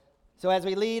So as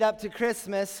we lead up to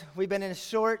Christmas, we've been in a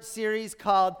short series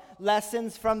called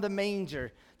Lessons from the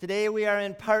Manger. Today we are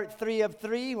in part 3 of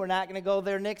 3. We're not going to go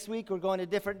there next week. We're going a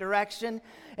different direction.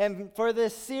 And for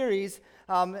this series,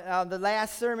 the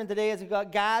last sermon today is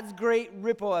about God's great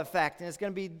ripple effect. And it's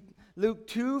going to be Luke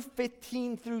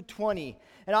 2:15 through 20.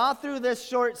 And all through this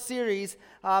short series,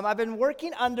 I've been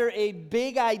working under a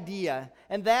big idea.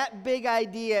 And that big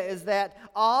idea is that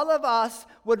all of us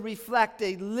would reflect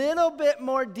a little bit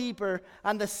more deeper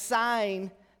on the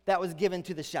sign that was given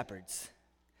to the shepherds.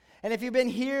 And if you've been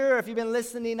here or if you've been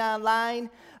listening online,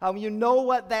 you know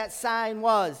what that sign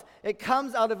was. It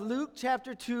comes out of Luke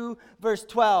chapter 2, verse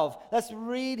 12. Let's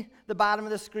read the bottom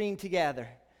of the screen together.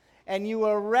 And you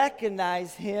will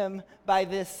recognize him by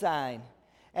this sign.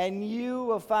 And you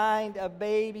will find a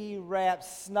baby wrapped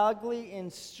snugly in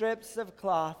strips of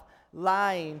cloth,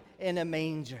 lying in a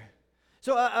manger.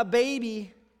 So a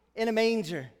baby in a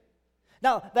manger.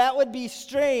 Now, that would be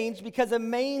strange because a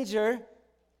manger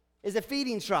is a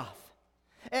feeding trough.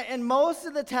 And most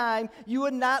of the time, you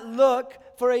would not look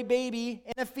for a baby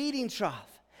in a feeding trough.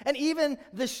 And even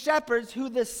the shepherds who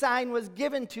this sign was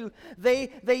given to, they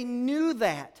knew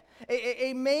that.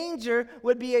 A manger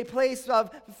would be a place of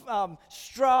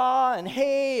straw and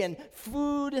hay and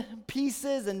food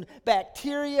pieces and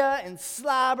bacteria and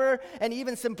slobber and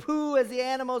even some poo as the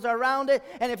animals are around it.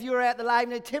 And if you were at the live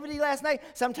nativity last night,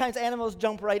 sometimes animals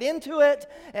jump right into it.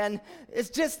 And it's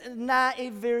just not a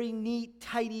very neat,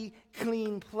 tidy,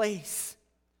 clean place.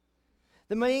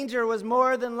 The manger was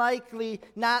more than likely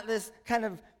not this kind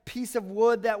of piece of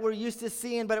wood that we're used to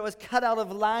seeing, but it was cut out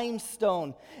of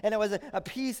limestone. And it was a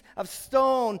piece of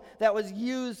stone that was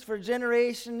used for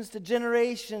generations to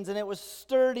generations, and it was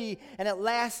sturdy, and it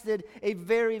lasted a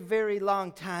very, very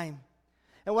long time.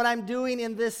 And what I'm doing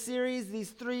in this series, these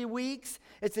 3 weeks,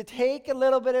 is to take a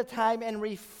little bit of time and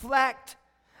reflect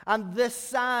on this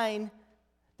sign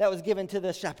that was given to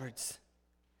the shepherds.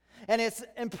 And it's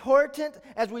important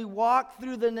as we walk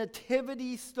through the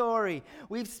nativity story.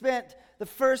 We've spent the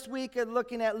first week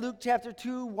looking at Luke chapter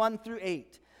 2, 1 through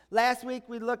 8. Last week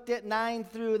we looked at 9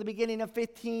 through the beginning of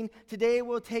 15. Today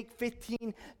we'll take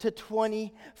 15 to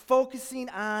 20, focusing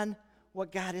on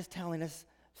what God is telling us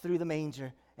through the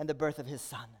manger and the birth of his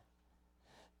son.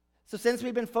 So since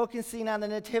we've been focusing on the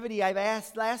nativity, I've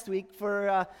asked last week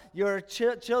for your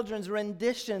children's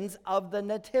renditions of the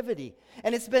nativity.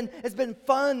 And it's been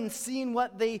fun seeing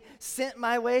what they sent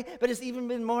my way, but it's even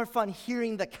been more fun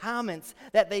hearing the comments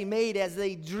that they made as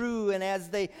they drew and as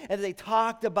they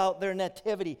talked about their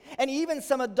nativity. And even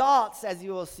some adults, as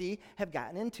you will see, have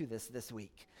gotten into this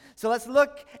week. So let's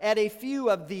look at a few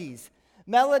of these.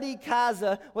 Melody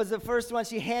Kaza was the first one.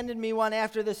 She handed me one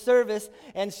after the service,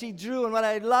 and she drew. And what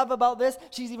I love about this,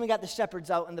 she's even got the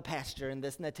shepherds out in the pasture in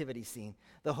this nativity scene,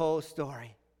 the whole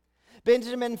story.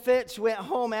 Benjamin Fitch went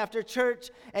home after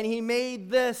church, and he made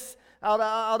this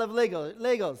out of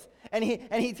Legos. And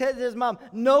he tells his mom,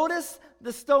 notice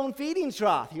the stone feeding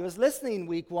trough. He was listening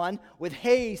week 1 with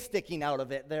hay sticking out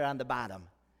of it there on the bottom.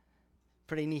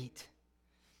 Pretty neat.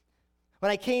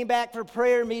 When I came back for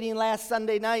prayer meeting last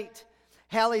Sunday night,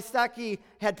 Hallie Stuckey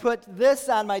had put this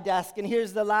on my desk, and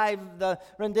here's the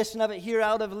rendition of it here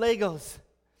out of Legos.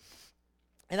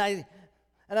 And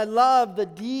I love the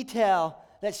detail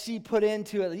that she put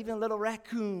into it, even a little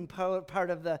raccoon part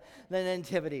of the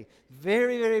nativity.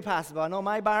 Very, very possible. I know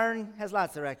my barn has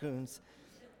lots of raccoons.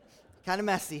 Kind of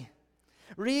messy.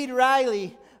 Reed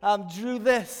Riley drew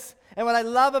this. And what I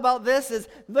love about this is,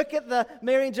 look at the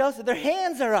Mary and Joseph. Their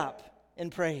hands are up in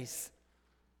praise.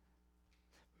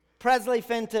 Presley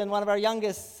Fenton, one of our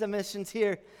youngest submissions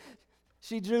here,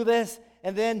 she drew this,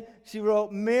 and then she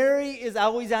wrote, Mary is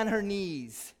always on her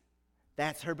knees.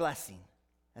 That's her blessing.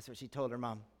 That's what she told her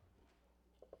mom.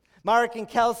 Mark and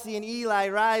Kelsey and Eli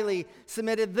Riley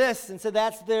submitted this and said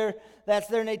that's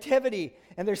their nativity.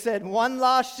 And they said, one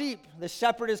lost sheep. The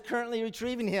shepherd is currently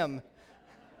retrieving him.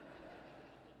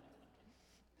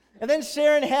 And then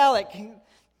Sharon Halleck,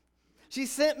 she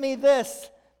sent me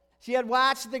this. She had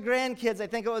watched the grandkids, I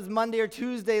think it was Monday or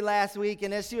Tuesday last week,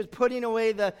 and as she was putting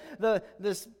away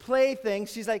this plaything,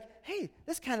 she's like, hey,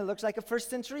 this kind of looks like a first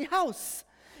century house.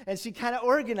 And she kind of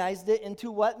organized it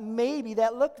into what maybe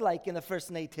that looked like in the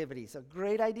first nativity. So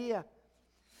great idea.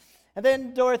 And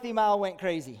then Dorothy Mao went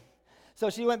crazy. So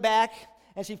she went back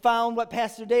and she found what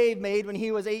Pastor Dave made when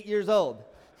he was 8 years old.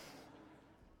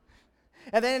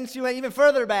 And then she went even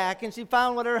further back, and she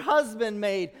found what her husband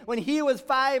made when he was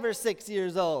 5 or 6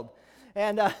 years old.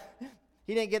 And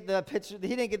he didn't get the picture. He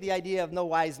didn't get the idea of no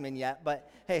wise men yet,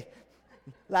 but hey,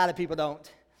 a lot of people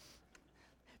don't.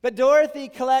 But Dorothy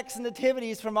collects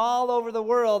nativities from all over the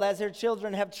world as her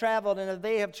children have traveled and as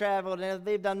they have traveled and as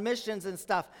they've done missions and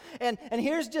stuff. And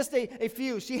here's just a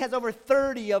few. She has over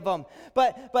 30 of them.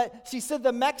 But she said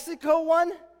the Mexico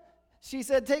one, she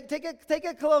said take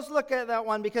a close look at that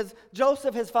one because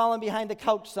Joseph has fallen behind the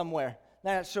couch somewhere.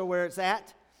 Not sure where it's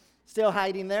at. Still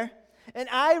hiding there. And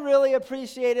I really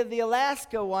appreciated the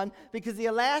Alaska one because the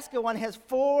Alaska one has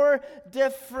 4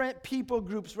 different people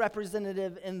groups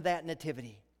representative in that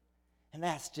nativity. And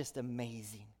that's just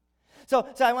amazing. So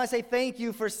I want to say thank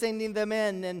you for sending them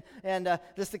in and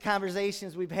just the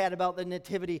conversations we've had about the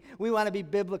nativity. We want to be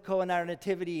biblical in our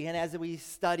nativity and as we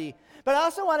study. But I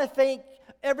also want to thank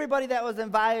everybody that was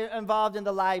involved in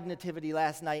the live nativity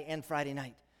last night and Friday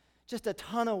night. Just a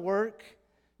ton of work,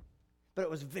 but it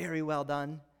was very well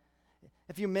done.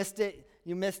 If you missed it,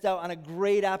 you missed out on a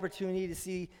great opportunity to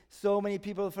see so many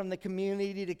people from the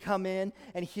community to come in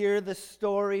and hear the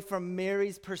story from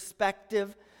Mary's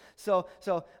perspective. So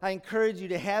I encourage you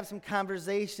to have some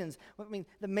conversations. I mean,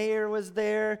 the mayor was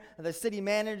there. The city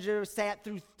manager sat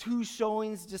through 2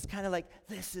 showings just kind of like,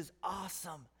 this is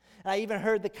awesome. And I even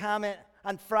heard the comment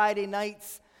on Friday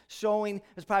night's showing. It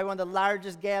was probably one of the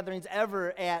largest gatherings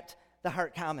ever at the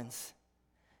Hart Commons.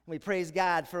 And we praise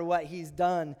God for what he's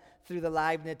done through the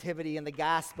live nativity and the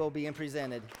gospel being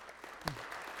presented.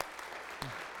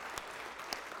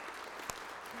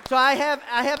 So I have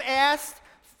asked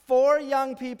 4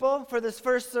 young people for this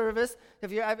first service,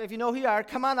 if you know who you are,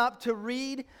 come on up to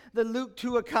read the Luke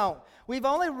 2 account. We've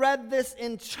only read this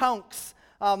in chunks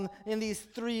in these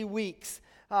 3 weeks.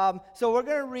 So we're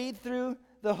going to read through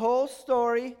the whole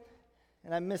story.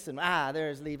 And I'm missing,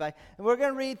 there's Levi. And we're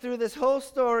going to read through this whole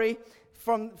story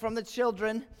from the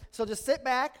children. So just sit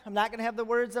back. I'm not going to have the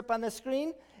words up on the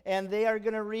screen. And they are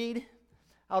going to read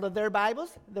out of their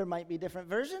Bibles. There might be different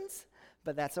versions,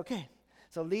 but that's okay.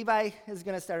 So Levi is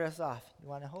going to start us off. You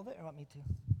want to hold it or want me to?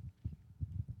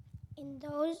 In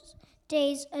those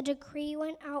days, a decree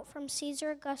went out from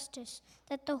Caesar Augustus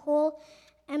that the whole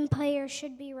empire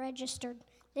should be registered.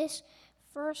 This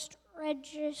first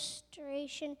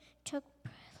registration took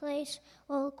place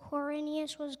while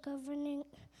Quirinius was governing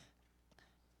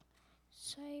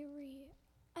Syria.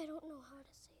 I don't know how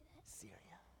to say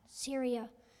that. Syria.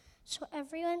 So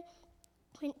everyone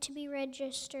went to be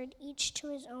registered, each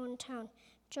to his own town.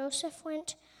 Joseph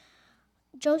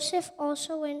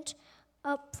also went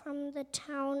up from the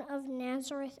town of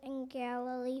Nazareth in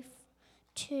Galilee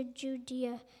to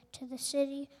Judea, to the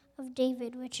city of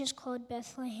David, which is called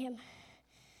Bethlehem,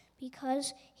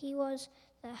 because he was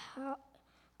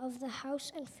of the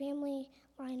house and family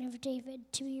line of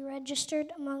David, to be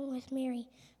registered among with Mary,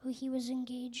 who he was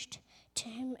engaged to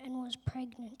him and was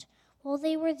pregnant. While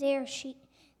they were there,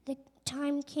 the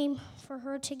time came for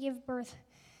her to give birth.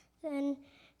 Then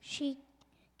she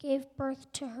gave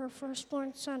birth to her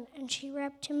firstborn son, and she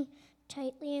wrapped him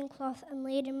tightly in cloth and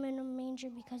laid him in a manger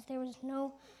because there was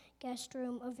no guest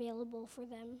room available for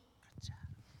them.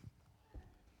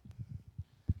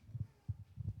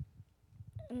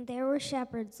 And there were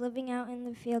shepherds living out in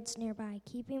the fields nearby,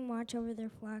 keeping watch over their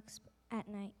flocks at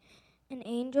night. An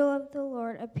angel of the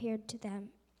Lord appeared to them,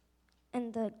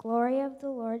 and the glory of the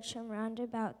Lord shone round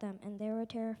about them, and they were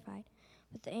terrified.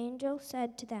 But the angel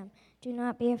said to them, "Do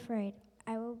not be afraid.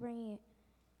 I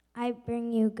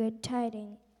bring you good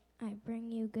tidings. I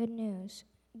bring you good news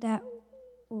that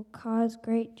will cause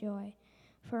great joy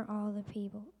for all the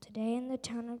people. Today in the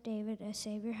town of David a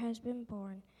Savior has been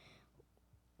born.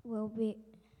 A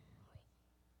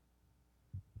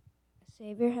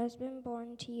Savior has been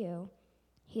born to you.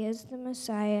 He is the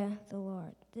Messiah, the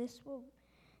Lord. This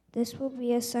will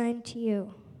be a sign to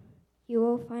you. You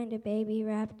will find a baby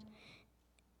wrapped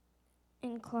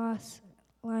in cloths,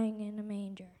 lying in a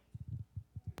manger."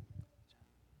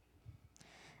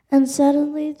 And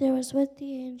suddenly there was with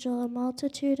the angel a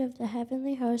multitude of the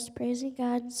heavenly host, praising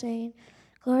God and saying,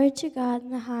 "Glory to God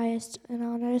in the highest, and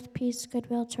on earth peace,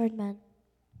 goodwill toward men."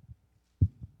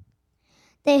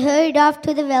 They hurried off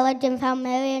to the village and found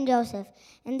Mary and Joseph,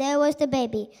 and there was the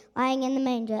baby, lying in the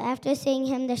manger. After seeing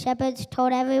him, the shepherds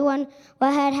told everyone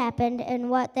what had happened and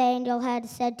what the angel had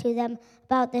said to them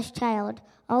about this child.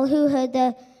 All who heard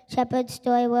the shepherd's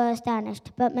story were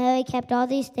astonished, but Mary kept all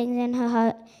these things in her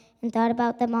heart and thought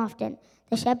about them often.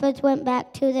 The shepherds went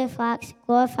back to their flocks,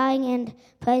 glorifying and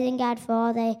praising God for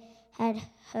all they had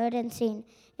heard and seen.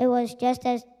 It was just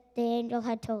as the angel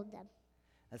had told them.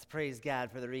 Let's praise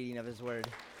God for the reading of his word.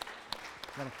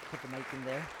 I'm going to put the mic in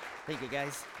there. Thank you,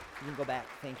 guys. You can go back.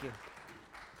 Thank you.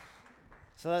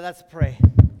 So let's pray.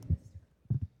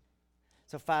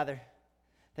 So, Father,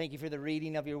 thank you for the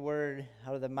reading of your word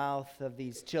out of the mouth of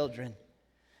these children.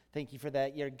 Thank you for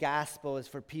that. Your gospel is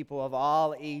for people of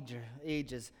all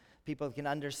ages. People can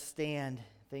understand.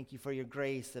 Thank you for your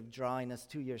grace of drawing us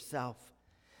to yourself.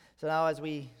 So now as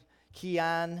we key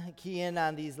in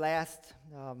on these last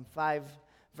 5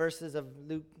 verses of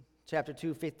Luke chapter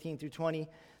 2, 15 through 20,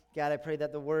 God, I pray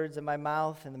that the words of my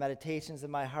mouth and the meditations of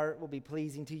my heart will be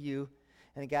pleasing to you.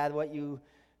 And God, what you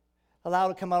allow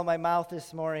to come out of my mouth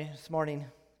this morning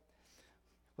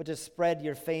will just spread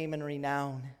your fame and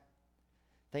renown.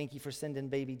 Thank you for sending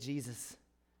baby Jesus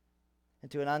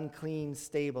into an unclean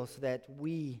stable so that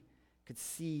we could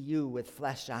see you with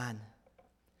flesh on.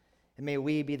 And may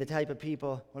we be the type of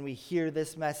people, when we hear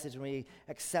this message, when we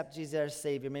accept Jesus as our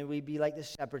Savior, may we be like the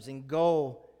shepherds and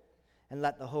go and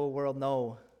let the whole world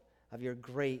know of your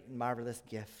great and marvelous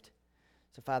gift.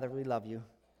 So, Father, we love you.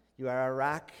 You are our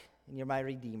rock, and you're my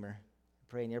Redeemer. I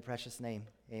pray in your precious name.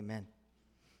 Amen.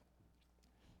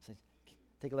 So,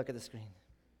 take a look at the screen.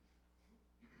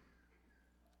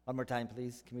 One more time,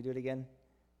 please. Can we do it again?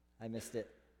 I missed it.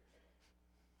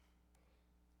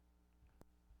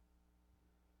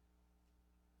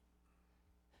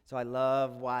 So I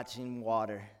love watching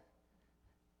water.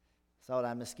 Saw it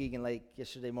on Muskegon Lake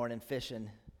yesterday morning fishing.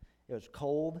 It was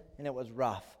cold and it was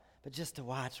rough. But just to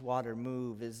watch water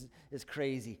move is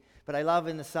crazy. But I love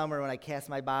in the summer when I cast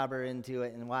my bobber into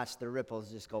it and watch the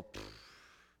ripples just go poof.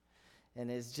 And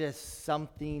it's just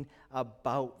something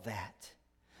about that.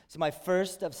 So my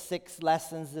first of 6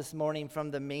 lessons this morning from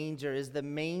the manger is the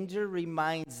manger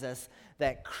reminds us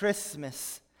that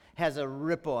Christmas has a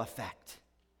ripple effect.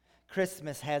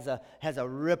 Christmas has a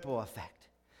ripple effect.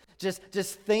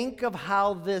 Just think of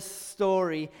how this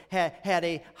story had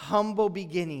a humble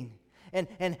beginning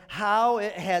and how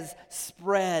it has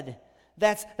spread.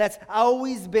 That's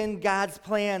always been God's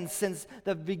plan since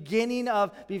the beginning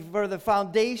before the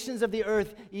foundations of the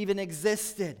earth even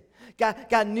existed.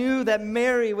 God knew that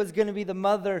Mary was going to be the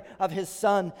mother of his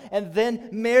son, and then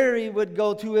Mary would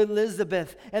go to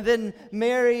Elizabeth, and then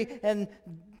Mary and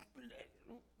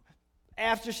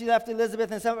after she left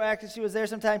Elizabeth and after she was there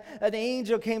sometime, an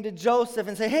angel came to Joseph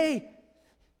and said, hey,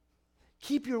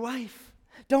 keep your wife.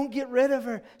 Don't get rid of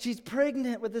her. She's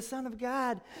pregnant with the Son of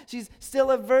God. She's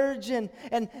still a virgin.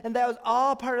 And that was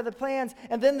all part of the plans.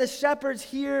 And then the shepherds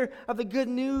hear of the good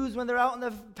news when they're out in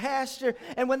the pasture.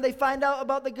 And when they find out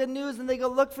about the good news and they go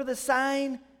look for the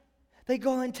sign, they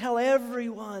go and tell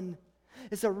everyone.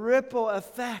 It's a ripple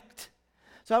effect.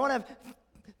 So I want to...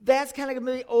 That's kind of going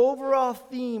to be the overall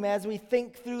theme as we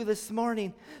think through this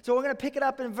morning. So we're going to pick it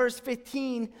up in verse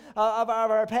 15 of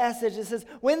our passage. It says,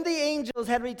 when the angels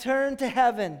had returned to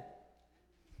heaven,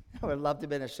 I would love to have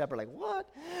been a shepherd. Like, what?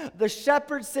 The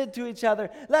shepherds said to each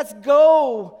other, let's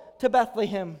go to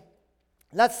Bethlehem.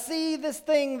 Let's see this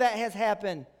thing that has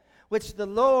happened, which the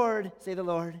Lord, say the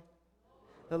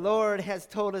Lord has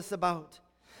told us about.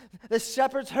 The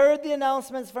shepherds heard the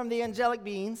announcements from the angelic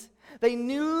beings. They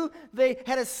knew they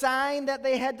had a sign that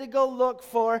they had to go look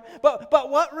for. But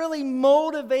what really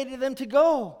motivated them to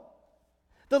go?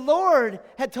 The Lord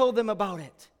had told them about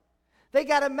it. They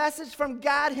got a message from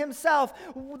God himself.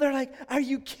 They're like, are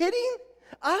you kidding?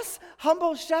 Us,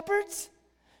 humble shepherds?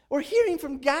 We're hearing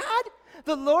from God,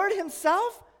 the Lord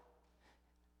himself?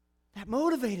 That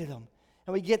motivated them.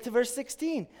 And we get to verse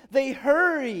 16. They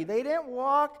hurried. They didn't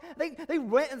walk. They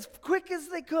went as quick as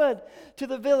they could to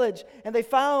the village. And they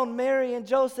found Mary and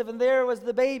Joseph. And there was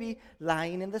the baby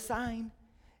lying in the sign,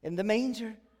 in the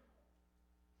manger.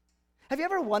 Have you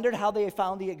ever wondered how they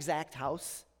found the exact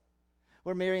house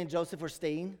where Mary and Joseph were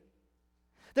staying?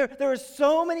 There were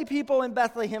so many people in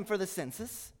Bethlehem for the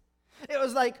census. It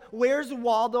was like, where's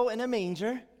Waldo in a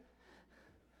manger?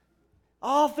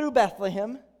 All through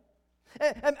Bethlehem.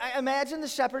 Imagine the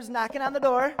shepherds knocking on the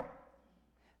door.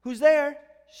 Who's there?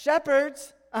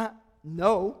 Shepherds.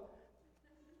 No.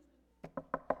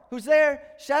 Who's there?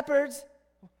 Shepherds.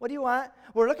 What do you want?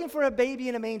 We're looking for a baby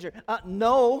in a manger.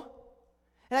 No.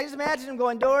 And I just imagine them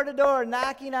going door to door,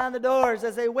 knocking on the doors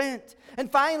as they went. And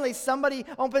finally, somebody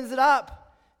opens it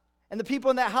up. And the people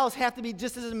in that house have to be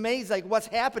just as amazed, like, what's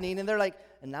happening? And they're like,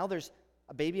 and now there's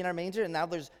a baby in our manger, and now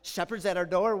there's shepherds at our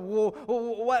door. Whoa,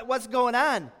 what's going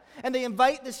on? And they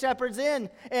invite the shepherds in.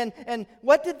 And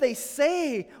what did they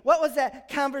say? What was that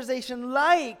conversation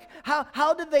like?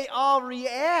 How did they all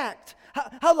react?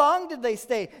 How long did they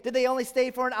stay? Did they only stay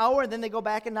for an hour, and then they go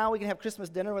back, and now we can have Christmas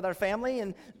dinner with our family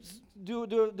and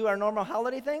do our normal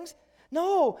holiday things?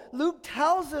 No, Luke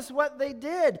tells us what they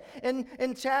did in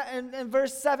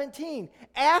verse 17.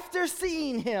 After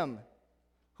seeing him,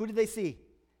 who did they see?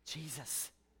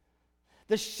 Jesus.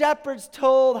 The shepherds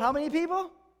told how many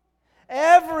people?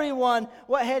 everyone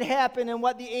what had happened and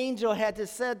what the angel had to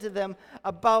said to them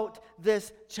about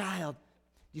this child.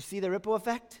 You see the ripple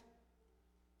effect?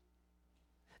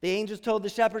 The angels told the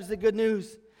shepherds the good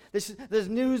news. This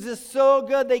news is so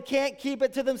good they can't keep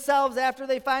it to themselves after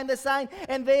they find the sign,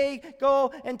 and they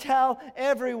go and tell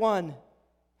everyone.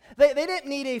 They didn't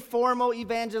need a formal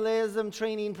evangelism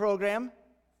training program.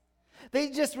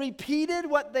 They just repeated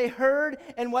what they heard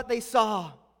and what they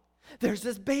saw. There's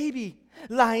this baby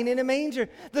lying in a manger,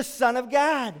 the Son of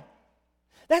God.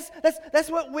 That's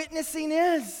what witnessing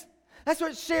is. That's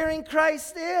what sharing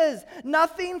Christ is.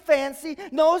 Nothing fancy,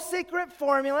 no secret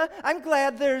formula. I'm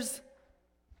glad there's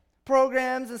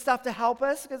programs and stuff to help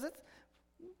us because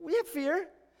we have fear.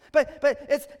 But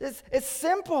it's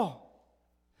simple.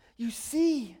 You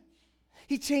see,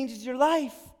 He changes your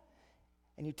life,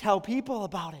 and you tell people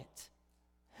about it.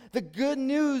 The good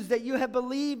news that you have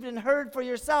believed and heard for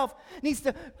yourself needs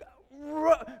to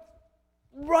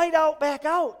back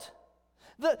out.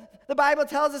 The Bible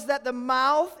tells us that the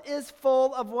mouth is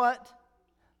full of what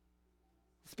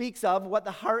speaks of what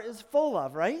the heart is full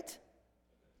of, right?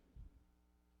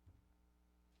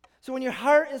 So when your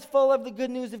heart is full of the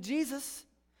good news of Jesus,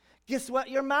 guess what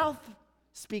your mouth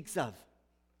speaks of?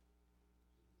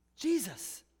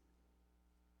 Jesus.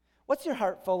 What's your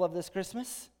heart full of this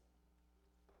Christmas?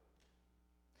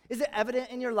 Is it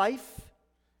evident in your life,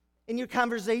 in your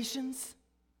conversations?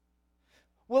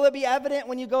 Will it be evident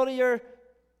when you go to your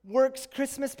work's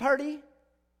Christmas party?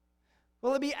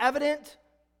 Will it be evident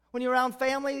when you're around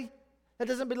family that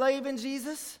doesn't believe in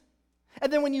Jesus?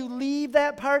 And then when you leave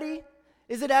that party,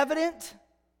 is it evident?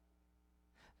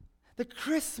 The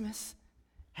Christmas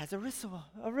has a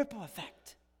ripple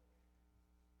effect.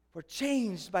 We're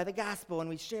changed by the gospel when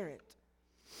we share it.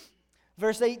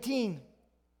 Verse 18.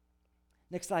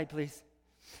 Next slide, please.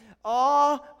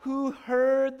 All who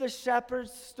heard the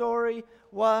shepherd's story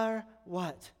were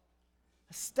what?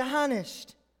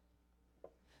 Astonished.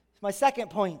 My second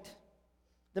point.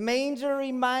 The manger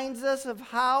reminds us of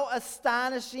how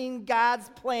astonishing God's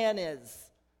plan is.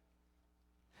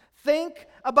 Think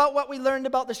about what we learned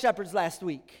about the shepherds last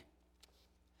week.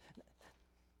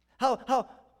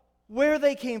 Where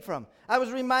they came from. I was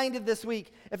reminded this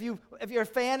week, if you're a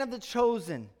fan of The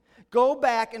Chosen, go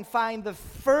back and find the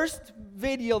first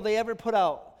video they ever put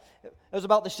out. It was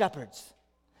about the shepherds.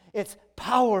 It's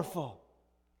powerful.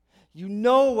 You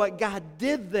know what God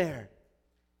did there.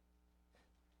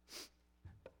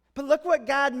 But look what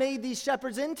God made these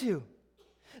shepherds into.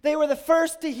 They were the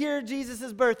first to hear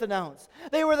Jesus' birth announced.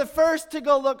 They were the first to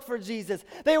go look for Jesus.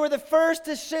 They were the first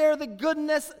to share the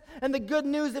goodness and the good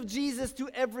news of Jesus to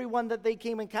everyone that they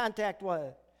came in contact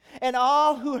with. And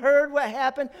all who heard what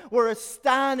happened were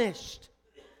astonished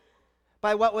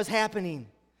by what was happening.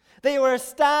 They were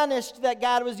astonished that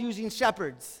God was using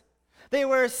shepherds. They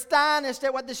were astonished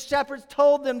at what the shepherds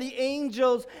told them the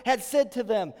angels had said to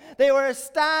them. They were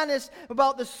astonished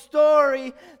about the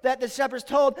story that the shepherds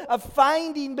told of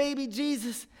finding baby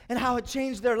Jesus and how it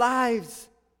changed their lives.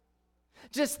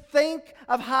 Just think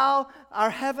of how our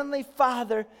Heavenly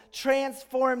Father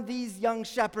transformed these young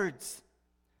shepherds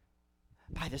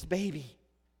by this baby.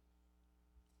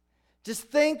 Just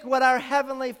think what our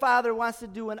Heavenly Father wants to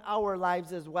do in our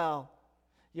lives as well.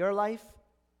 Your life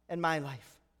and my life.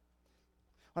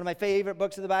 One of my favorite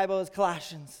books of the Bible is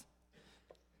Colossians.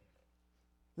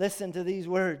 Listen to these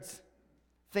words.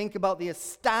 Think about the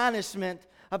astonishment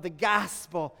of the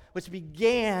gospel which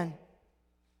began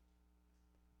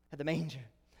at the manger.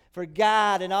 For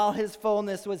God in all His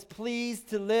fullness was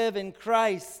pleased to live in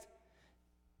Christ.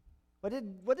 What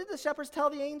did the shepherds tell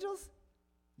the angels?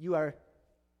 You are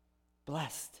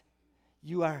blessed.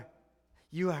 You are.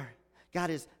 God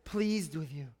is pleased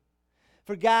with you.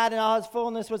 For God in all His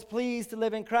fullness was pleased to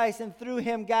live in Christ, and through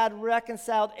Him God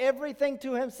reconciled everything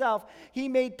to Himself. He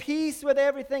made peace with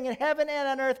everything in heaven and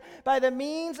on earth by the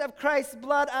means of Christ's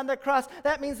blood on the cross.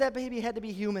 That means that baby had to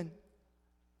be human.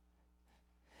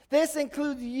 This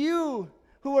includes you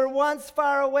who were once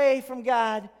far away from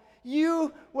God.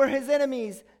 You were His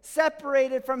enemies,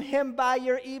 separated from Him by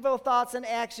your evil thoughts and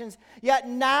actions. Yet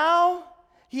now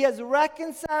He has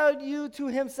reconciled you to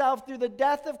Himself through the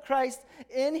death of Christ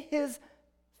in His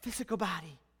physical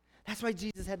body. That's why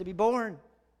Jesus had to be born.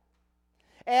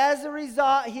 As a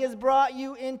result, He has brought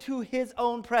you into His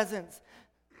own presence.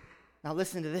 Now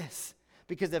listen to this.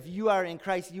 Because if you are in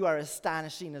Christ, you are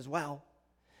astonishing as well.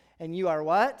 And you are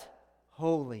what?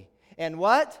 Holy. And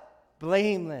what?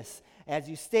 Blameless. As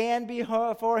you stand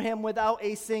before Him without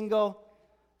a single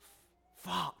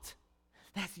fault.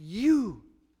 That's you.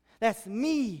 That's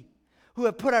me who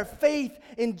have put our faith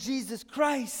in Jesus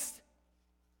Christ.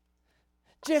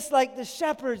 Just like the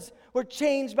shepherds we're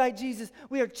changed by Jesus.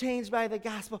 We are changed by the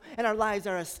gospel, and our lives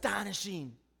are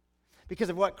astonishing because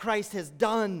of what Christ has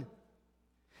done.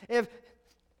 If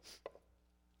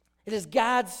it is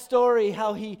God's story,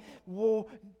 how he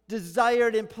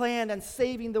desired and planned on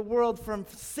saving the world from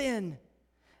sin.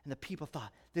 And the people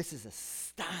thought, this is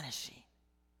astonishing.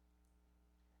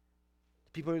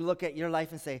 People who look at your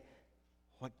life and say,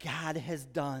 what God has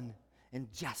done in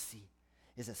Jesse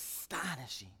is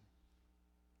astonishing.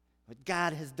 What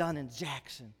God has done in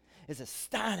Jackson is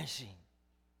astonishing.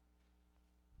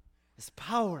 It's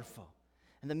powerful.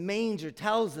 And the manger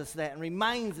tells us that and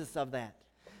reminds us of that.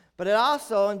 But it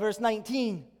also, in verse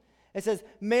 19, it says,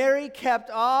 Mary kept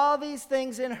all these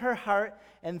things in her heart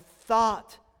and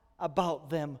thought about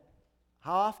them.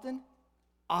 How often?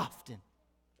 Often.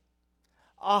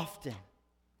 Often.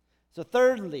 So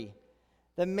thirdly,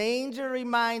 the manger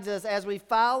reminds us as we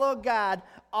follow God,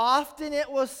 often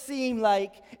it will seem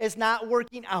like it's not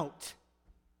working out.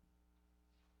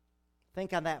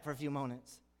 Think on that for a few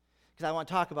moments, because I want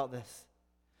to talk about this.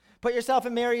 Put yourself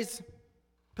in Mary's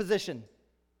position.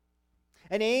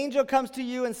 An angel comes to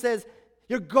you and says,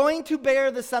 you're going to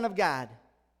bear the Son of God.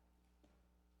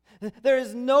 There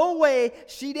is no way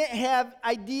she didn't have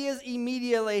ideas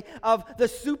immediately of the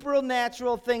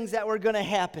supernatural things that were going to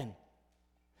happen.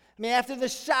 I mean, after the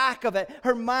shock of it,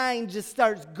 her mind just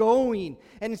starts going.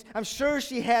 And I'm sure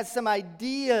she has some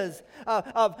ideas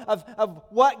of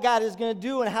what God is going to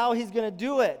do and how he's going to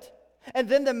do it. And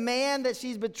then the man that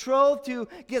she's betrothed to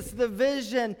gets the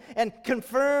vision and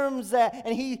confirms that,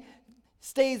 and he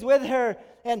stays with her.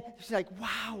 And she's like,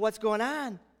 wow, what's going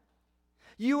on?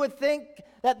 You would think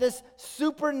that this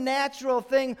supernatural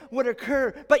thing would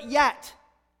occur, but yet,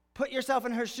 put yourself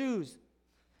in her shoes.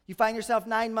 You find yourself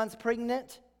 9 months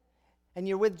pregnant, and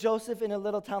you're with Joseph in a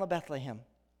little town of Bethlehem.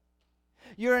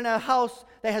 You're in a house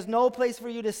that has no place for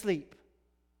you to sleep.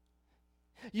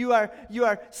 You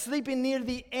are sleeping near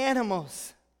the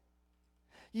animals.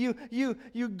 You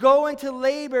go into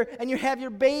labor, and you have your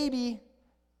baby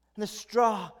in the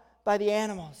straw by the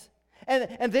animals.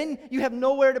 And then you have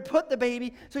nowhere to put the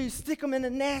baby, so you stick him in a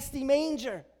nasty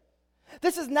manger.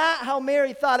 This is not how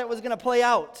Mary thought it was going to play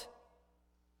out.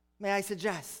 May I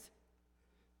suggest?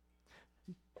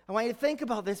 I want you to think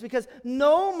about this, because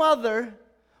no mother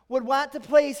would want to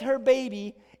place her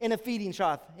baby in a feeding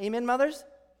trough. Amen, mothers?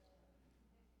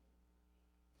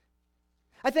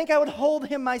 I think I would hold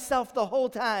him myself the whole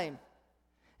time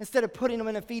instead of putting him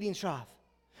in a feeding trough.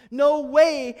 No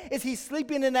way is he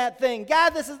sleeping in that thing.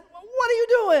 God, what are you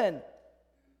doing?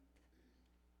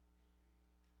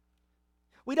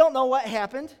 We don't know what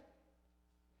happened.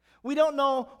 We don't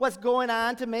know what's going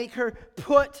on to make her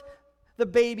put the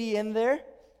baby in there.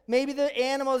 Maybe the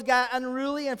animals got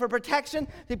unruly, and for protection,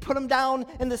 they put him down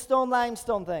in the stone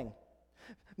limestone thing.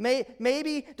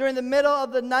 Maybe during the middle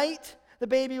of the night, the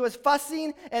baby was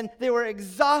fussing, and they were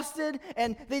exhausted,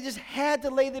 and they just had to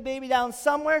lay the baby down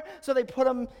somewhere, so they put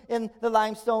him in the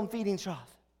limestone feeding trough.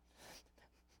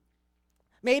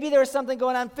 Maybe there was something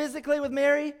going on physically with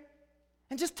Mary,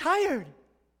 and just tired.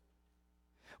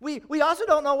 We also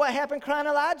don't know what happened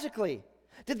chronologically.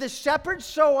 Did the shepherds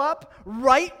show up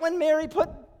right when Mary put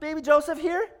baby Joseph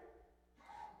here?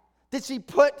 Did she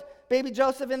put baby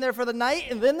Joseph in there for the night,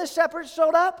 and then the shepherds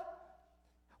showed up?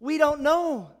 We don't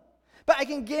know. But I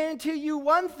can guarantee you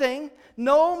one thing: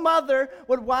 no mother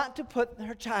would want to put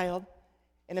her child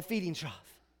in a feeding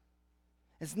trough.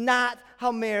 It's not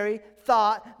how Mary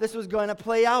thought this was going to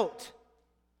play out.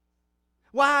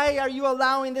 Why are you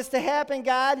allowing this to happen,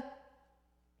 God?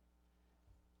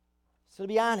 So to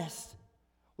be honest,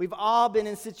 we've all been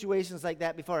in situations like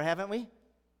that before, haven't we?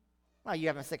 Well, you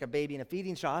haven't stuck a baby in a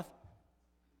feeding trough,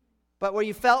 but where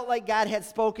you felt like God had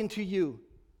spoken to you,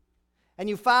 and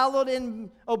you followed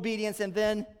in obedience, and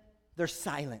then there's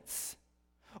silence.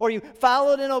 Or you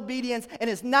followed in obedience, and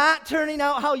it's not turning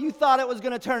out how you thought it was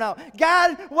going to turn out.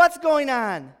 God, what's going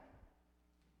on?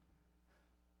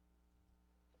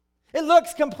 It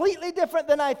looks completely different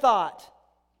than I thought.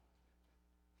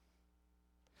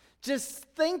 Just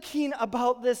thinking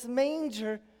about this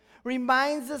manger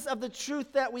reminds us of the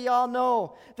truth that we all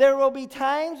know. There will be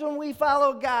times when we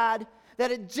follow God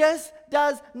that it just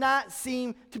does not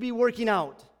seem to be working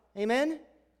out. Amen?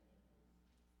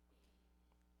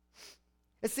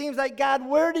 It seems like, God,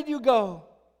 where did you go?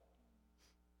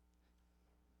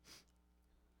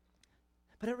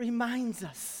 But it reminds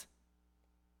us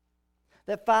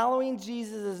that following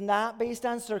Jesus is not based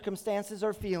on circumstances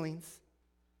or feelings,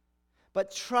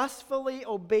 but trustfully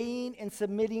obeying and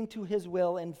submitting to his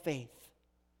will in faith.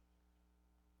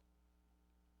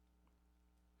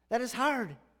 That is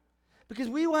hard, because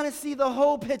we want to see the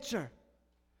whole picture.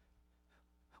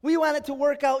 We want it to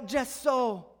work out just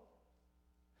so.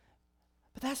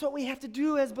 But that's what we have to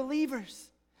do as believers.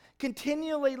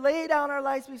 Continually lay down our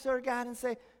lives before God and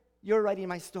say, you're writing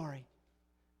my story.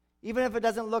 Even if it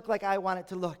doesn't look like I want it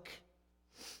to look.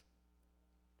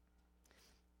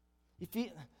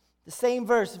 The same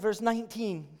verse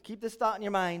 19. Keep this thought in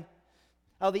your mind.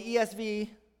 Oh, the ESV,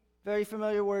 very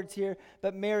familiar words here.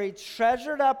 But Mary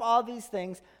treasured up all these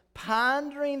things,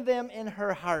 pondering them in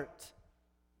her heart.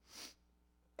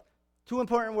 Two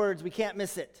important words, we can't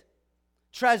miss it.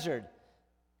 Treasured.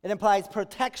 It implies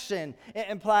protection. It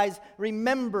implies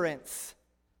remembrance.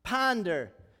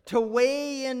 Ponder. To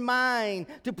weigh in mind.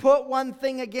 To put one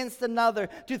thing against another.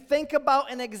 To think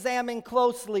about and examine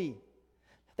closely.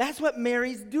 That's what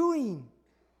Mary's doing.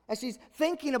 As she's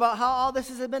thinking about how all this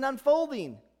has been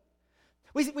unfolding.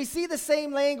 We see the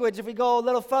same language if we go a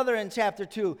little further in chapter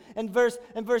 2. In verse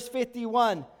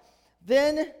 51.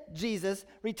 Then Jesus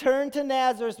returned to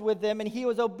Nazareth with them, and he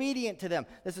was obedient to them.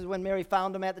 This is when Mary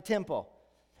found him at the temple.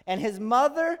 And his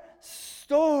mother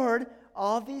stored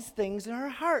all these things in her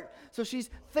heart. So she's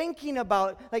thinking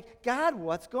about, like, God,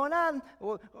 what's going on?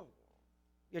 Well,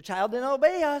 your child didn't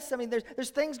obey us. I mean, there's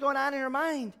things going on in her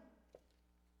mind.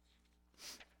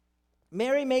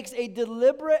 Mary makes a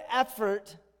deliberate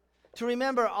effort to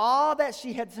remember all that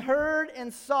she had heard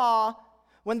and saw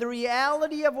when the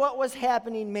reality of what was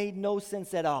happening made no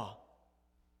sense at all.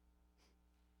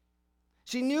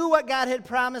 She knew what God had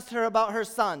promised her about her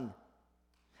son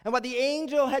and what the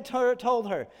angel had told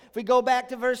her. If we go back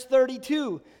to verse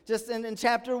 32, just in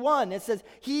chapter 1, it says,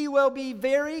 he will be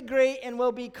very great and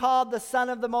will be called the Son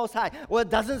of the Most High. Well, it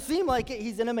doesn't seem like it.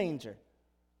 He's in a manger.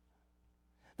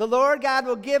 The Lord God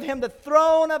will give him the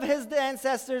throne of his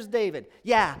ancestors David.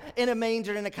 Yeah, in a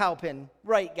manger in a cow pen.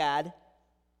 Right, God.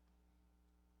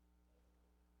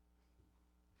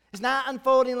 It's not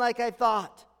unfolding like I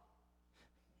thought.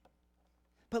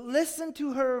 But listen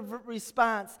to her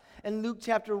response in Luke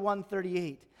chapter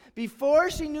 138. Before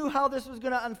she knew how this was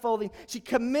going to unfold, she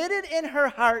committed in her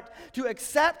heart to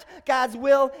accept God's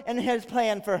will and his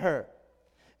plan for her.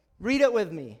 Read it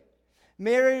with me.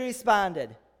 Mary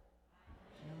responded,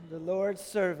 the Lord's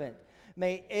servant,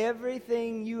 may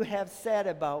everything you have said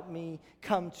about me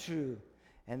come true.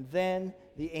 And then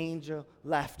the angel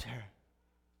left her.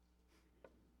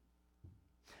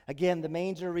 Again, the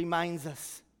manger reminds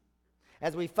us,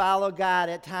 as we follow God,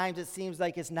 at times it seems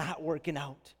like it's not working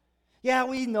out. Yeah,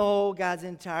 we know God's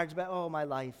in charge, but oh, my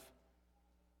life.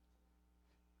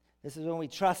 This is when we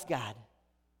trust God.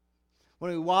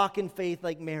 When we walk in faith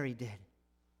like Mary did.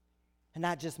 And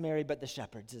not just Mary, but the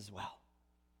shepherds as well.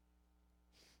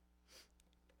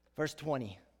 Verse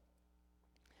 20.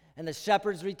 And the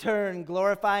shepherds returned,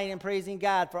 glorifying and praising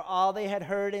God for all they had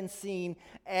heard and seen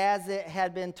as it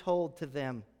had been told to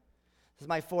them. This is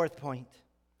my fourth point.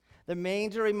 The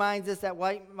manger reminds us that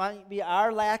what might be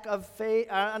our lack of faith,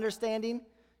 our understanding,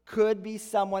 could be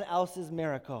someone else's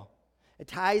miracle. It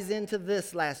ties into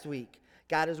this last week.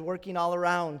 God is working all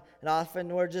around, and often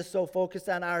we're just so focused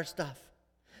on our stuff.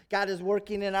 God is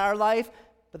working in our life,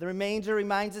 but the manger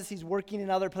reminds us he's working in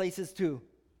other places too.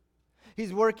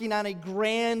 He's working on a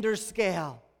grander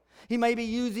scale. He may be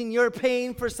using your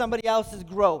pain for somebody else's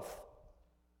growth.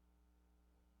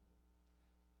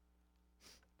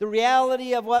 The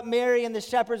reality of what Mary and the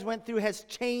shepherds went through has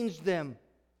changed them,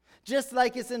 just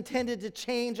like it's intended to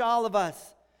change all of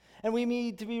us. And we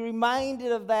need to be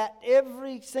reminded of that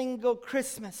every single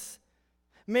Christmas.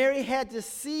 Mary had to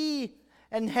see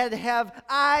and had to have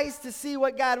eyes to see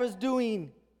what God was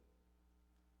doing.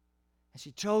 And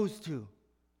she chose to,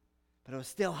 but it was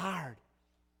still hard.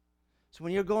 So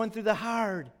when you're going through the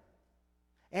hard,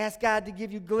 ask God to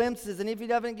give you glimpses. And if he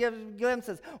doesn't give you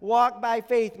glimpses, walk by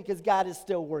faith because God is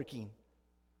still working.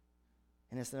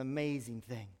 And it's an amazing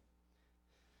thing.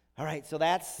 All right, so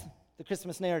that's the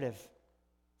Christmas narrative.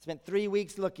 Spent 3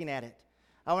 weeks looking at it.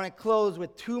 I want to close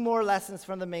with 2 more lessons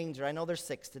from the manger. I know there's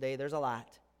 6 today. There's a lot.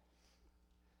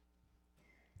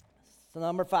 So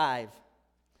number 5.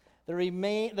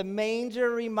 The manger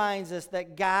reminds us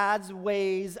that God's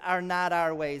ways are not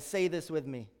our ways. Say this with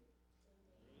me.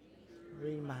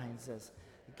 Reminds us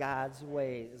God's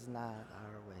way is not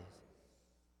our ways.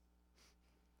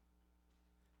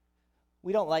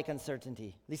 We don't like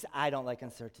uncertainty. At least I don't like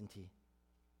uncertainty.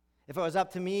 If it was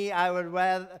up to me, I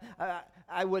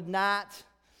would not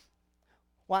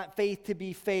want faith to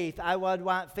be faith. I would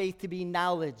want faith to be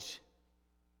knowledge,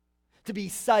 to be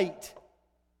sight.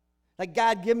 Like,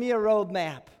 God, give me a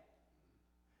roadmap.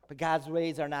 But God's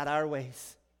ways are not our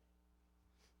ways.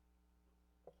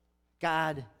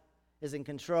 God is in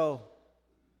control.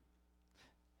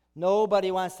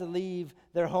 Nobody wants to leave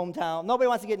their hometown. Nobody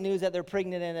wants to get news that they're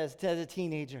pregnant as a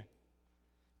teenager.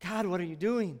 God, what are you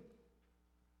doing?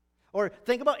 Or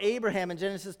think about Abraham in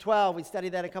Genesis 12. We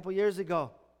studied that a couple years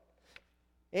ago.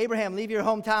 Abraham, leave your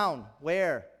hometown.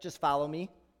 Where? Just follow me.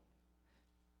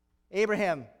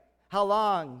 Abraham, how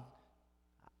long?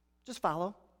 Just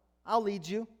follow. I'll lead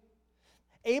you.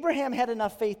 Abraham had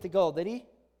enough faith to go, did he?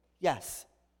 Yes.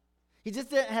 He just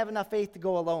didn't have enough faith to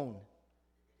go alone.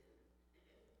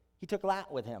 He took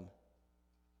Lot with him.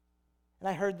 And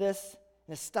I heard this,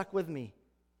 and it stuck with me.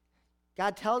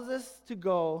 God tells us to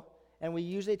go, and we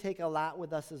usually take a Lot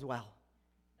with us as well.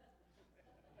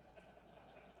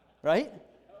 Right?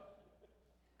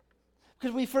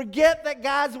 Because we forget that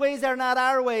God's ways are not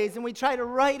our ways, and we try to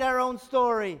write our own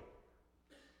story.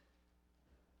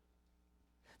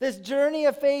 This journey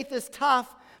of faith is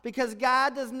tough because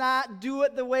God does not do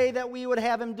it the way that we would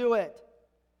have him do it.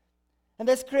 And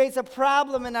this creates a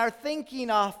problem in our thinking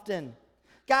often.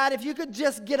 God, if you could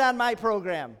just get on my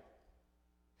program.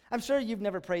 I'm sure you've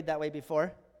never prayed that way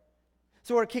before.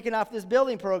 So we're kicking off this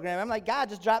building program. I'm like, God,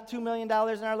 just drop $2 million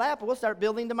in our lap and we'll start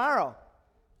building tomorrow.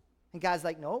 And God's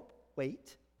like, nope,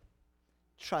 wait.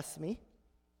 Trust me.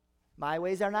 My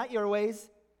ways are not your ways.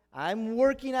 I'm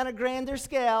working on a grander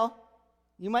scale.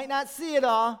 You might not see it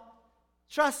all.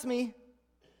 Trust me.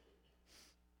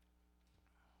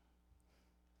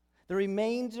 The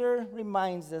remainder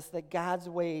reminds us that God's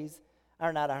ways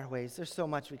are not our ways. There's so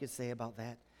much we could say about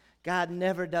that. God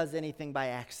never does anything by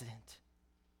accident.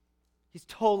 He's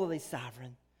totally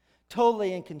sovereign,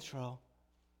 totally in control.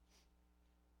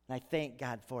 And I thank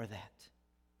God for that.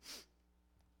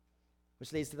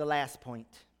 Which leads to the last point.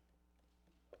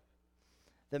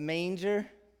 The manger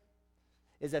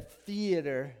is a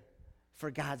theater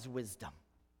for God's wisdom.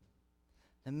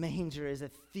 The manger is a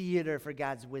theater for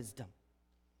God's wisdom.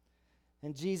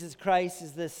 And Jesus Christ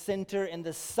is the center and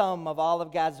the sum of all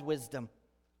of God's wisdom.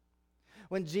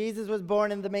 When Jesus was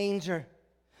born in the manger,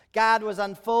 God was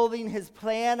unfolding his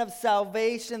plan of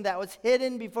salvation that was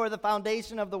hidden before the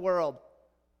foundation of the world.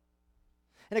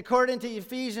 And according to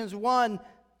Ephesians 1,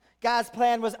 God's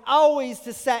plan was always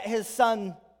to set his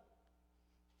Son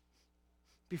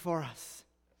before us.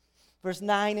 Verse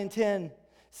 9 and 10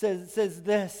 says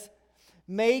this,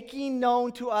 making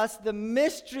known to us the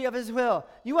mystery of his will.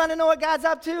 You want to know what God's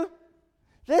up to?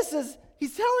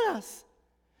 He's telling us.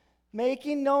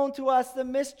 Making known to us the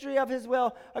mystery of his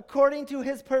will, according to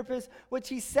his purpose, which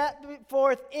he set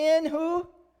forth in who?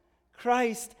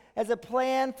 Christ, as a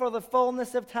plan for the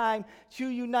fullness of time, to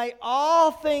unite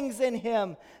all things in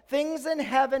him, things in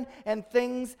heaven and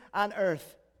things on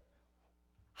earth.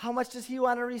 How much does he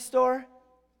want to restore?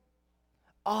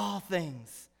 All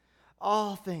things.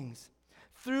 All things.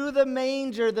 Through the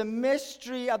manger, the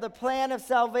mystery of the plan of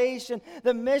salvation,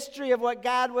 the mystery of what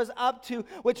God was up to,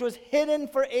 which was hidden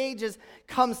for ages,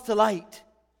 comes to light.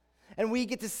 And we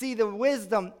get to see the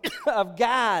wisdom of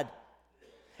God.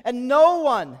 And no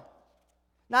one,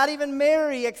 not even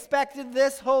Mary, expected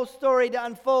this whole story to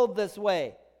unfold this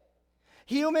way.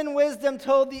 Human wisdom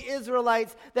told the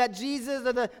Israelites that Jesus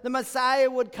or the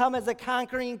Messiah would come as a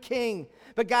conquering king,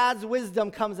 but God's wisdom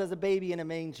comes as a baby in a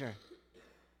manger.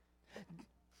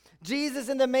 Jesus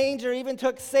in the manger even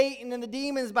took Satan and the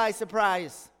demons by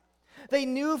surprise. They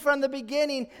knew from the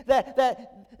beginning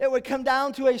that it would come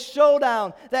down to a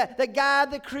showdown, that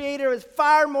God the Creator is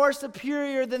far more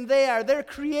superior than they are. They're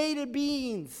created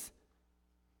beings.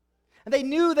 And they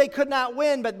knew they could not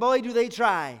win, but boy, do they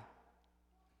try.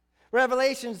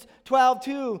 Revelations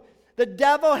 12:2, the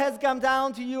devil has come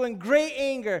down to you in great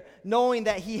anger, knowing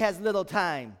that he has little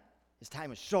time. His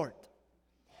time is short.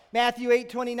 Matthew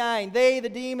 8:29, they, the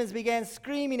demons, began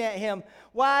screaming at him,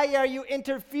 why are you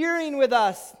interfering with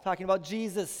us? Talking about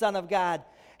Jesus, Son of God.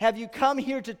 Have you come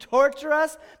here to torture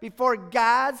us before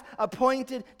God's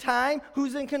appointed time?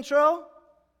 Who's in control?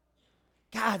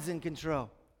 God's in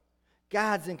control.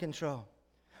 God's in control.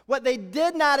 What they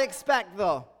did not expect,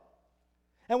 though,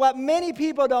 and what many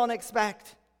people don't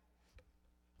expect,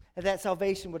 is that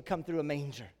salvation would come through a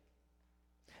manger.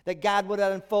 That God would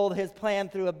unfold his plan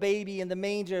through a baby in the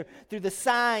manger, through the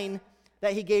sign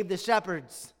that he gave the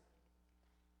shepherds.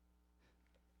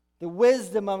 The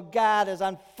wisdom of God is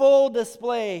on full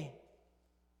display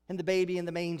in the baby in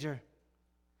the manger.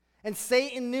 And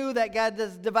Satan knew that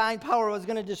God's divine power was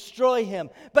going to destroy him,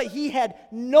 but he had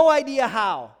no idea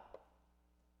how.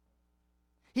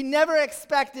 He never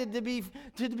expected to be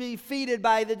defeated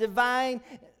by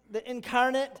the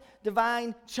incarnate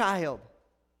divine child.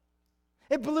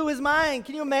 It blew his mind.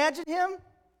 Can you imagine him?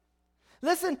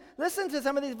 Listen to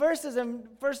some of these verses in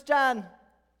 1 John.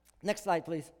 Next slide,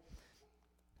 please.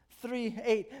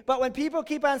 3:8. But when people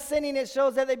keep on sinning, it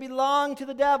shows that they belong to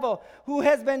the devil, who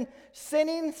has been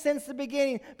sinning since the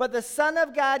beginning. But the Son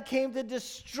of God came to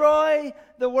destroy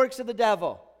the works of the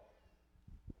devil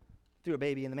through a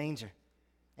baby in the manger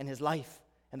and his life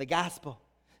and the gospel.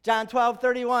 John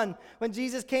 12:31. When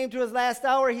Jesus came to his last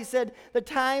hour, he said, the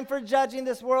time for judging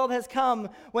this world has come,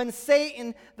 when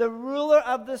Satan, the ruler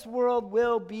of this world,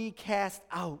 will be cast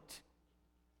out.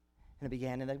 And it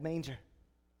began in the manger,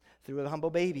 through a humble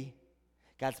baby,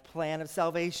 God's plan of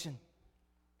salvation.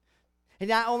 He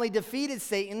not only defeated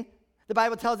Satan, the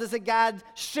Bible tells us that God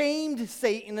shamed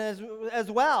Satan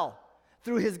as well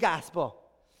through his gospel.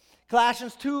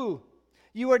 Colossians 2,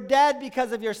 you were dead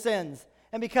because of your sins,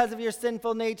 and because of your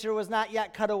sinful nature was not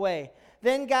yet cut away.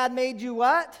 Then God made you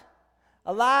what?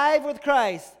 Alive with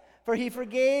Christ, for he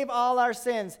forgave all our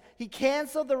sins. He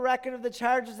canceled the record of the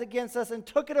charges against us and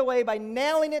took it away by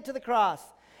nailing it to the cross.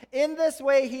 In this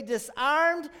way, he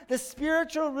disarmed the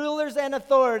spiritual rulers and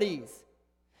authorities.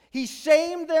 He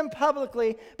shamed them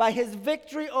publicly by his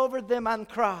victory over them on the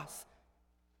cross.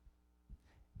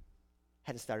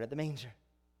 Had to start at the manger.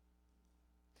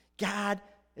 God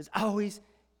is always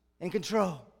in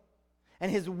control,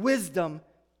 and his wisdom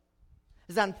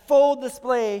is on full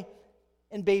display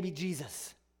in baby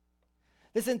Jesus.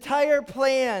 This entire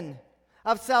plan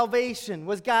of salvation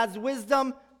was God's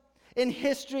wisdom in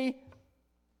history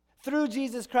through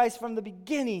Jesus Christ from the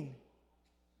beginning.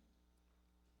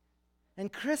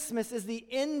 And Christmas is the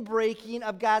inbreaking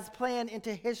of God's plan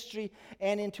into history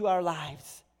and into our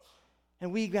lives.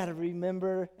 And we got to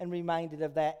remember and reminded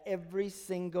of that every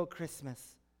single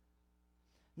Christmas.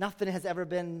 Nothing has ever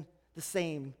been the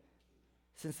same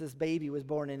since this baby was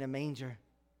born in a manger.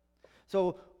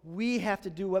 So we have to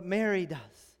do what Mary does.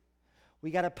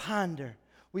 We got to ponder.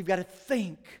 We've got to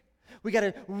think. We got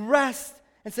to rest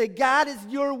and say, God, is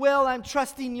your will. I'm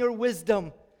trusting your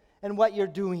wisdom and what you're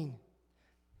doing.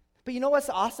 But you know what's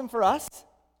awesome for us?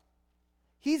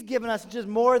 He's given us just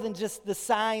more than just the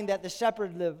sign that the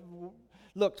shepherd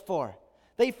looked for.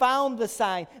 They found the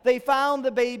sign. They found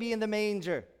the baby in the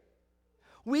manger.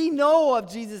 We know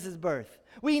of Jesus' birth.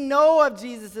 We know of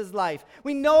Jesus' life.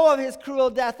 We know of his cruel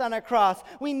death on a cross.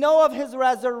 We know of his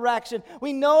resurrection.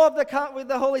 We know of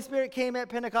the Holy Spirit came at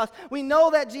Pentecost. We know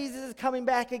that Jesus is coming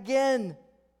back again.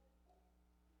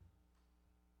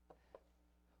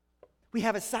 We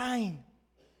have a sign.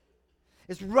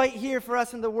 It's right here for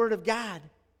us in the Word of God.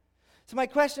 So my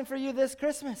question for you this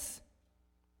Christmas,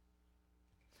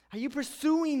 are you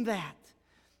pursuing that?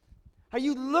 Are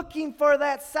you looking for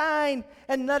that sign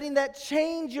and letting that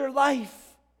change your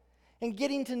life and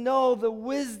getting to know the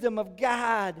wisdom of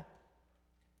God?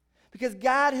 Because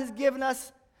God has given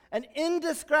us an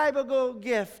indescribable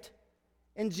gift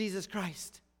in Jesus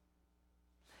Christ.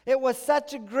 It was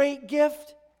such a great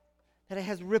gift that it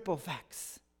has ripple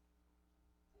effects.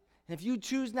 And if you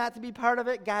choose not to be part of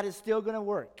it, God is still going to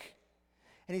work.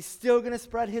 And he's still going to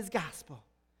spread his gospel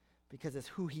because it's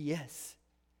who he is.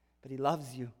 But he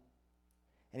loves you.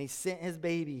 And he sent his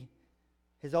baby,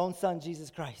 his own son, Jesus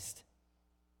Christ.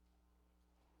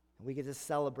 And we get to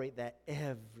celebrate that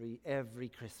every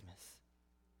Christmas.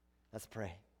 Let's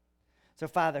pray. So,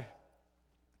 Father,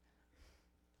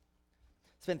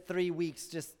 spent 3 weeks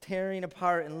just tearing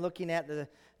apart and looking at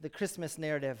the Christmas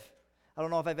narrative. I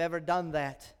don't know if I've ever done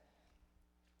that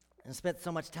and spent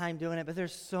so much time doing it, but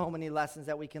there's so many lessons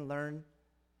that we can learn.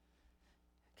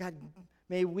 God,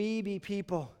 may we be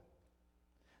people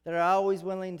that are always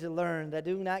willing to learn, that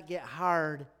do not get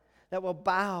hard, that will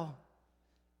bow,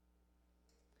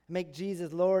 make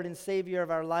Jesus Lord and Savior of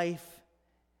our life,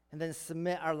 and then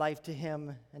submit our life to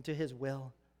him and to his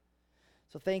will.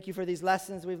 So thank you for these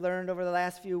lessons we've learned over the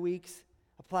last few weeks.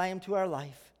 Apply them to our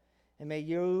life, and may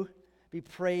you be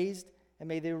praised, and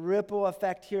may the ripple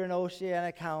effect here in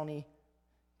Oceana County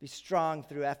be strong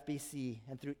through FBC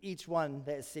and through each one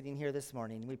that is sitting here this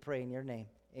morning. We pray in your name.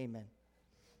 Amen.